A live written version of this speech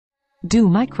Do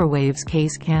microwaves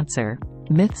cause cancer?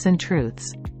 Myths and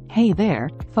truths. Hey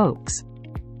there, folks.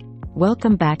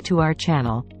 Welcome back to our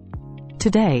channel.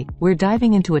 Today, we're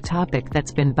diving into a topic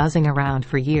that's been buzzing around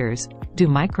for years. Do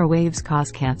microwaves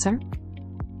cause cancer?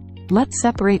 Let's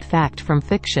separate fact from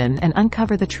fiction and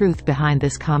uncover the truth behind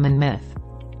this common myth.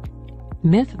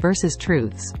 Myth versus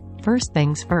truths. First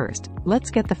things first, let's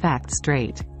get the facts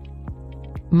straight.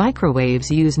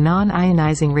 Microwaves use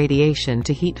non-ionizing radiation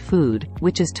to heat food,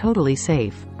 which is totally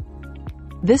safe.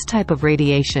 This type of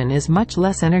radiation is much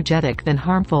less energetic than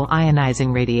harmful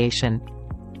ionizing radiation.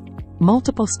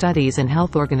 Multiple studies and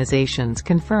health organizations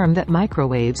confirm that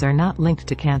microwaves are not linked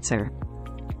to cancer.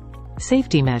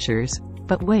 Safety measures.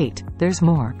 But wait, there's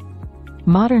more.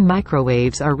 Modern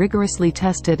microwaves are rigorously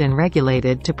tested and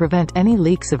regulated to prevent any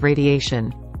leaks of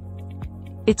radiation.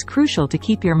 It's crucial to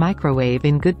keep your microwave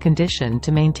in good condition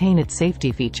to maintain its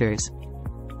safety features.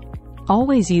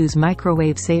 Always use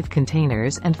microwave-safe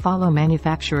containers and follow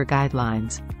manufacturer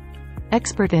guidelines.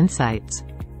 Expert insights.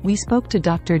 We spoke to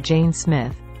Dr. Jane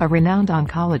Smith, a renowned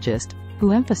oncologist,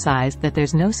 who emphasized that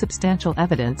there's no substantial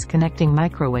evidence connecting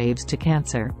microwaves to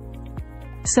cancer.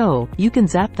 So, you can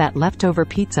zap that leftover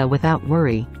pizza without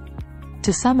worry.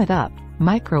 To sum it up,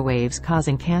 microwaves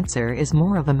causing cancer is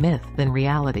more of a myth than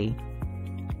reality.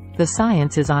 The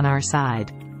science is on our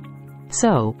side.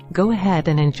 So, go ahead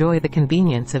and enjoy the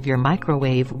convenience of your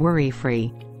microwave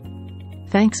worry-free.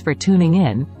 Thanks for tuning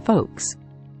in, folks.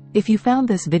 If you found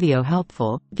this video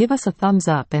helpful, give us a thumbs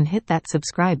up and hit that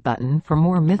subscribe button for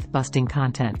more myth-busting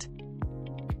content.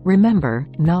 Remember,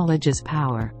 knowledge is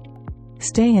power.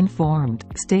 Stay informed,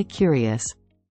 stay curious.